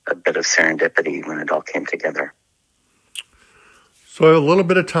a bit of serendipity when it all came together. So a little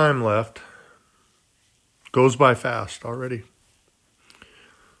bit of time left. Goes by fast already.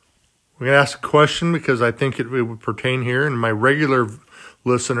 We're going to ask a question because I think it would pertain here, and my regular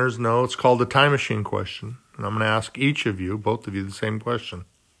listeners know it's called the time machine question. And I'm going to ask each of you, both of you, the same question.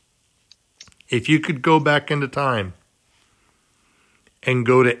 If you could go back into time and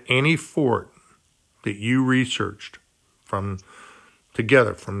go to any fort that you researched from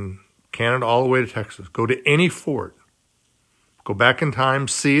Canada all the way to Texas, go to any fort, go back in time,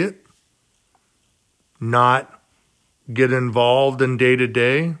 see it, not get involved in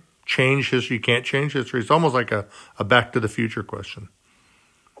day-to-day, change history. You can't change history. It's almost like a Back to the Future question.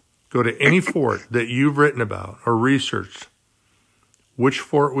 Go to any fort that you've written about or researched. Which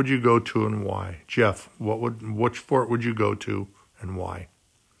fort would you go to and why? Jeff, which fort would you go to and why?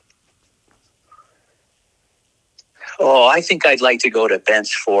 Oh, I think I'd like to go to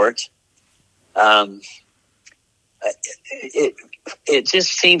Bent's Fort. It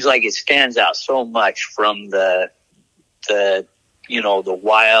just seems like it stands out so much from the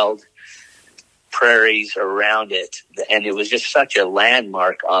wild prairies around it, and it was just such a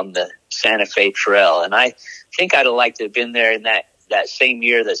landmark on the Santa Fe Trail. And I think I'd have liked to have been there in that same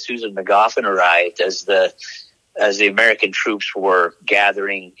year that Susan McGoffin arrived, as the American troops were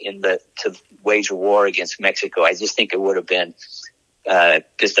gathering to wage a war against Mexico. I just think it would have been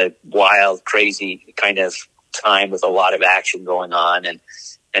just a wild, crazy kind of time with a lot of action going on, and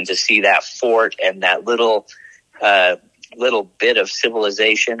to see that fort and that little bit of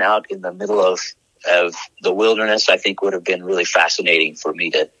civilization out in the middle of the wilderness, I think would have been really fascinating for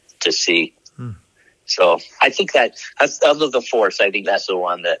me to see. So I think that of the forts, I think that's the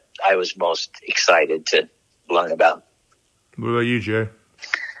one that I was most excited to learn about. What about you, Jay?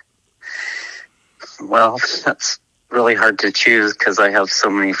 Well, that's really hard to choose because I have so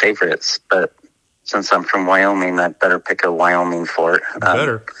many favorites, but since I'm from Wyoming, I'd better pick a Wyoming fort.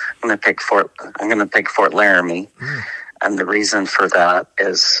 Better. I'm going to pick Fort Laramie. And the reason for that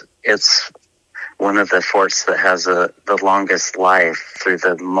is it's one of the forts that has the longest life through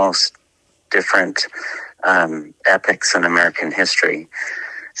the most different epochs in American history.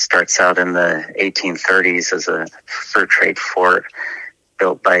 Starts out in the 1830s as a fur trade fort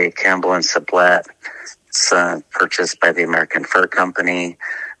built by Campbell and Sublette. It's purchased by the American Fur Company.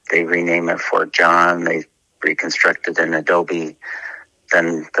 They rename it Fort John. They reconstruct it in adobe.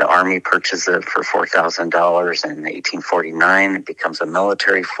 Then the Army purchases it for $4,000 in 1849. It becomes a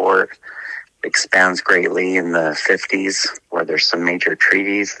military fort. Expands greatly in the 50s, where there's some major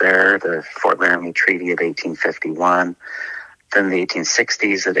treaties there. The Fort Laramie Treaty of 1851. Then in the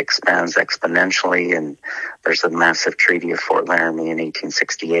 1860s, it expands exponentially, and there's a massive Treaty of Fort Laramie in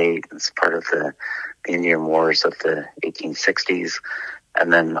 1868. It's part of the Indian Wars of the 1860s,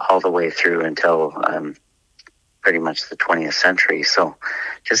 and then all the way through until pretty much the 20th century. So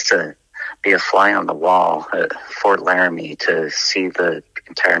just to be a fly on the wall at Fort Laramie to see the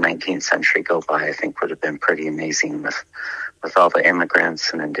entire 19th century go by, I think would have been pretty amazing with all the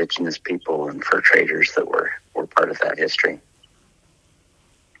immigrants and indigenous people and fur traders that were part of that history.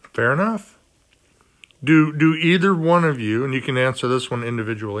 Fair enough. Do either one of you, and you can answer this one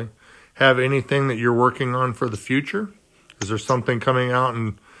individually, have anything that you're working on for the future? Is there something coming out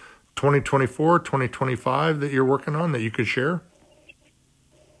in 2024, 2025 that you're working on that you could share?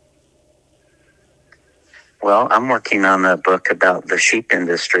 Well, I'm working on a book about the sheep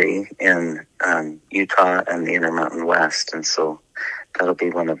industry in Utah and the Intermountain West, and so that'll be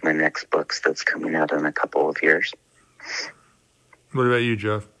one of my next books that's coming out in a couple of years. What about you,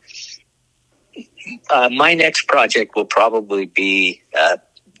 Jeff? My next project will probably be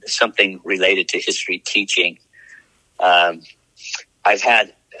something related to history teaching. I've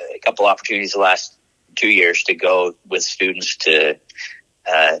had a couple opportunities the last 2 years to go with students to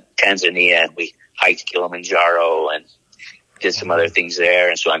Tanzania, and we hiked Kilimanjaro and did some other things there.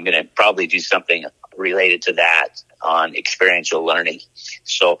 And so I'm going to probably do something related to that on experiential learning.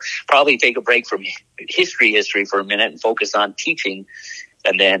 So probably take a break from history for a minute and focus on teaching,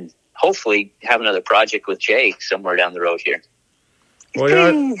 and then hopefully have another project with Jay somewhere down the road here. Well,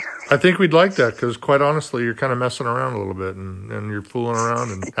 yeah, I think we'd like that because, quite honestly, you're kind of messing around a little bit and you're fooling around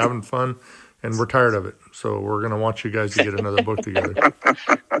and having fun, and we're tired of it. So we're going to want you guys to get another book together.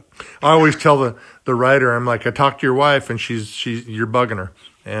 I always tell the writer, I'm like, I talked to your wife, and you're bugging her,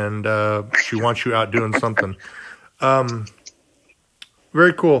 and she wants you out doing something.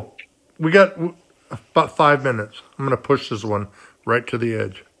 Very cool. We got about 5 minutes. I'm going to push this one right to the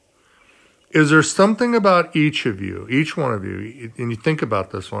edge. Is there something about each one of you, and you think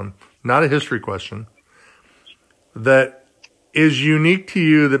about this one, not a history question, that is unique to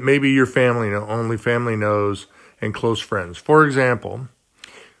you that maybe your only family knows and close friends? For example,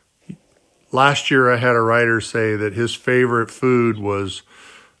 last year I had a writer say that his favorite food was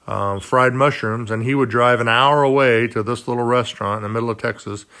fried mushrooms, and he would drive an hour away to this little restaurant in the middle of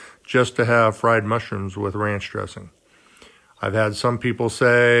Texas just to have fried mushrooms with ranch dressing. I've had some people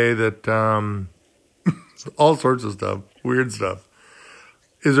say that all sorts of stuff, weird stuff.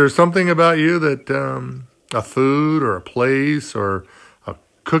 Is there something about you that a food or a place or a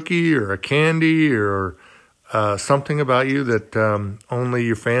cookie or a candy or something about you that only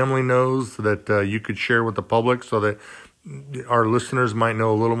your family knows that you could share with the public so that our listeners might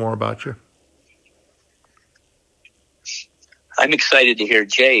know a little more about you? I'm excited to hear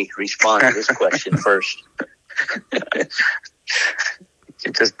Jay respond to this question first.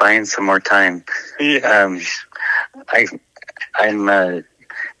 You're just buying some more time. Yeah. I'm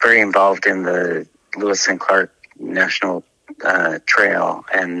very involved in the Lewis and Clark National Trail,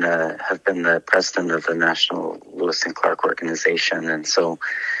 and have been the president of the National Lewis and Clark organization. And so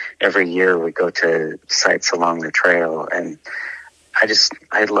every year we go to sites along the trail, and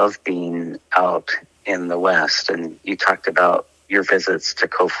I love being out in the West. And you talked about your visits to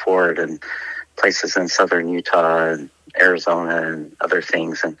Cove Ford and places in southern Utah and Arizona and other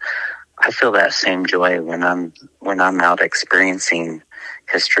things, and I feel that same joy when I'm out experiencing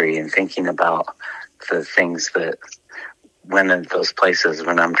history and thinking about the things that went in those places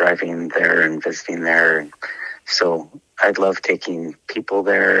when I'm driving there and visiting there. And so I love taking people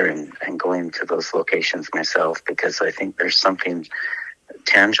there and going to those locations myself, because I think there's something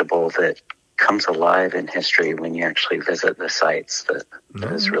tangible that comes alive in history when you actually visit the sites that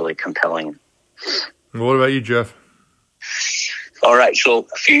is really compelling. What about you, Jeff? All right. So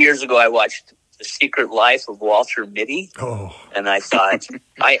a few years ago, I watched The Secret Life of Walter Mitty. Oh. And I thought,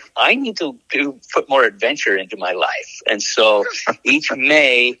 I need to put more adventure into my life. And so each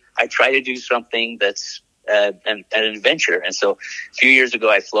May, I try to do something that's an adventure. And so a few years ago,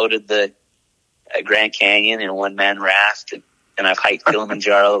 I floated the Grand Canyon in a one-man raft. And I've hiked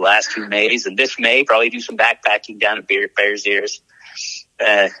Kilimanjaro the last 2 Mays. And this May, probably do some backpacking down at Bears Ears.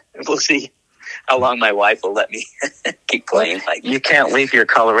 We'll see how long my wife will let me keep playing. You can't leave your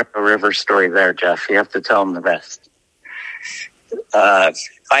Colorado River story there, Jeff. You have to tell them the rest. I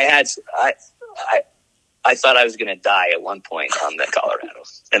thought I was going to die at one point on the Colorado,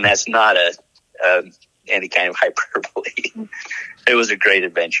 and that's not any kind of hyperbole. It was a great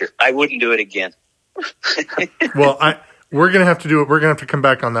adventure. I wouldn't do it again. Well, we're going to have to do it. We're going to have to come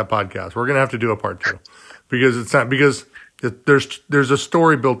back on that podcast. We're going to have to do a part 2 because there's a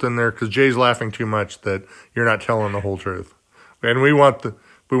story built in there, because Jay's laughing too much that you're not telling the whole truth, and we want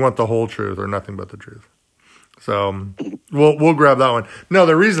the whole truth or nothing but the truth. So we'll grab that one. No,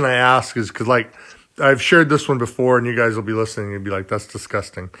 the reason I ask is because, like, I've shared this one before, and you guys will be listening and be like, "That's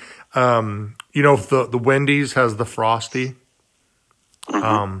disgusting." If the Wendy's has the Frosty,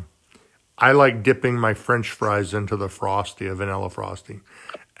 I like dipping my French fries into the Frosty, a vanilla Frosty.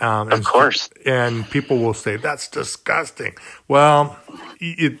 Of course. And people will say, that's disgusting. Well,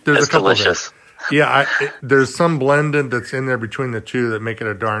 there's it's a couple delicious. of things. Yeah, there's some blended that's in there between the two that make it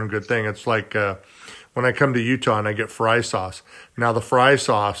a darn good thing. It's like when I come to Utah and I get fry sauce. Now the fry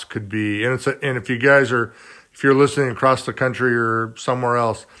sauce could be, and if you guys are, if you're listening across the country or somewhere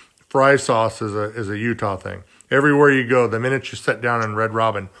else, fry sauce is a Utah thing. Everywhere you go, the minute you sit down in Red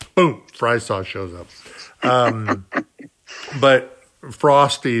Robin, boom, fry sauce shows up. But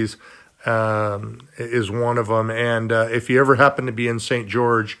Frosties is one of them. And if you ever happen to be in St.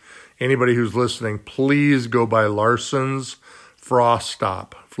 George, anybody who's listening, please go by Larson's Frost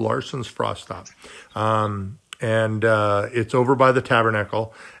Stop. Larson's Frost Stop. And it's over by the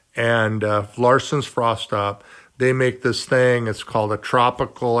Tabernacle. And Larson's Frost Stop, they make this thing. It's called a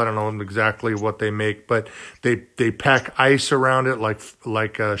tropical. I don't know exactly what they make, but they pack ice around it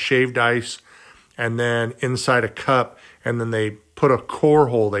like shaved ice, and then inside a cup, and then they put a core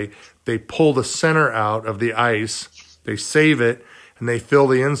hole. They pull the center out of the ice. They save it, and they fill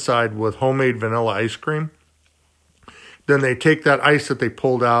the inside with homemade vanilla ice cream. Then they take that ice that they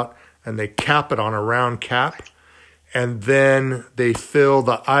pulled out and they cap it on a round cap, and then they fill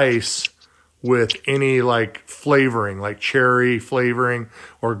the ice with any like flavoring, like cherry flavoring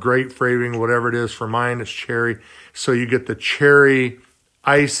or grape flavoring, whatever it is. For mine, it's cherry. So you get the cherry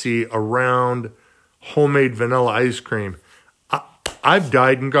icy around homemade vanilla ice cream. I've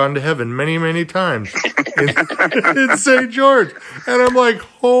died and gone to heaven many, many times in St. George. And I'm like,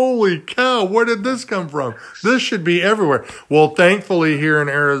 holy cow, where did this come from? This should be everywhere. Well, thankfully here in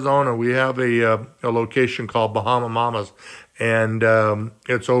Arizona, we have a location called Bahama Mamas. And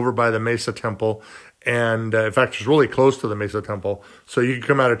it's over by the Mesa Temple. And in fact, it's really close to the Mesa Temple. So you can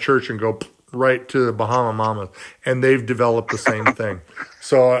come out of church and go right to the Bahama Mamas. And they've developed the same thing.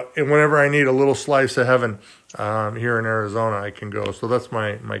 So whenever I need a little slice of heaven here in Arizona, I can go. So that's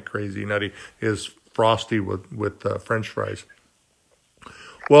my crazy nutty is Frosty with French fries.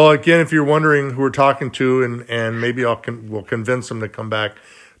 Well, again, if you're wondering who we're talking to, and maybe we'll convince them to come back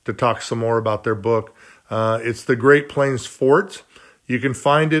to talk some more about their book. It's the Great Plains Fort. You can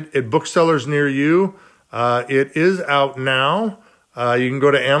find it at booksellers near you. It is out now. You can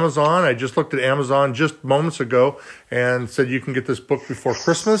go to Amazon. I just looked at Amazon just moments ago and said you can get this book before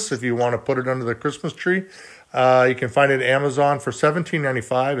Christmas if you want to put it under the Christmas tree. You can find it at Amazon for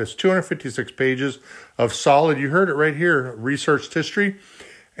 $17.95. It's 256 pages of solid, you heard it right here, researched history.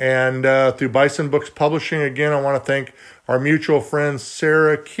 And through Bison Books Publishing, again, I want to thank our mutual friend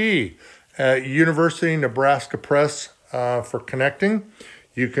Sarah Key at University Nebraska Press for connecting.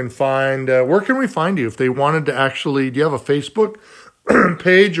 You can find, where can we find you? If they wanted to actually, do you have a Facebook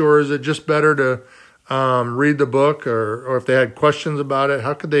page, or is it just better to read the book, or if they had questions about it,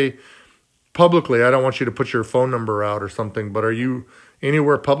 how could they publicly? I don't want you to put your phone number out or something, but are you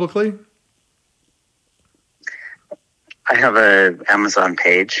anywhere publicly? I have an Amazon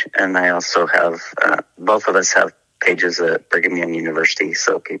page, and I also have, both of us have pages at Brigham Young University,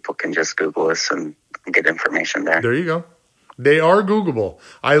 so people can just Google us and get information there. There you go. They are Googleable.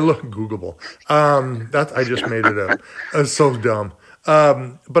 I look Googleable. I just made it up. That's so dumb.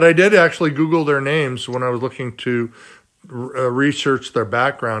 But I did actually Google their names when I was looking to research their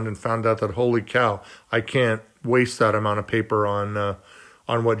background, and found out that, holy cow, I can't waste that amount of paper on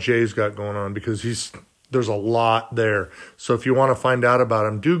what Jay's got going on, because there's a lot there. So if you want to find out about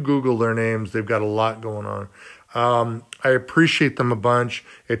them, do Google their names. They've got a lot going on. I appreciate them a bunch.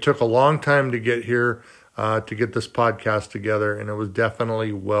 It took a long time to get here, to get this podcast together, and it was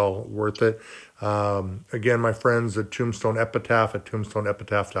definitely well worth it. Again, my friends at Tombstone Epitaph at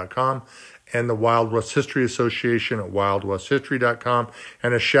tombstoneepitaph.com, and the Wild West History Association at wildwesthistory.com.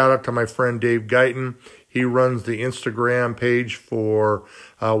 And a shout out to my friend Dave Guyton. He runs the Instagram page for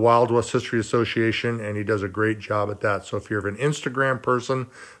Wild West History Association, and he does a great job at that. So if you're an Instagram person,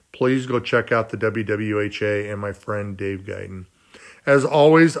 please go check out the WWHA and my friend Dave Guyton. As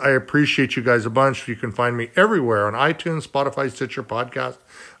always, I appreciate you guys a bunch. You can find me everywhere on iTunes, Spotify, Stitcher, Podcast,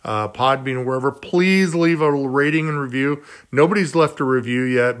 Podbean, wherever. Please leave a rating and review. Nobody's left a review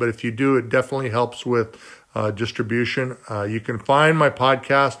yet, but if you do, it definitely helps with distribution. You can find my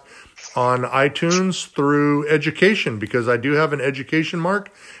podcast on iTunes through education, because I do have an education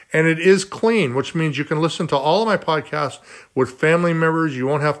mark, and it is clean, which means you can listen to all of my podcasts with family members. You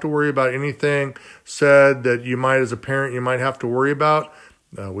won't have to worry about anything said that you might, as a parent, you might have to worry about.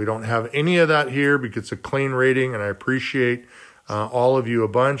 We don't have any of that here because it's a clean rating, and I appreciate all of you a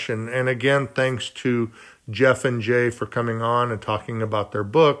bunch. And again, thanks to Jeff and Jay for coming on and talking about their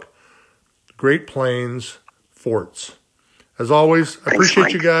book, Great Plains Forts. As always, I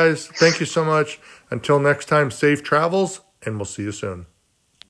appreciate you guys. Thank you so much. Until next time, safe travels, and we'll see you soon.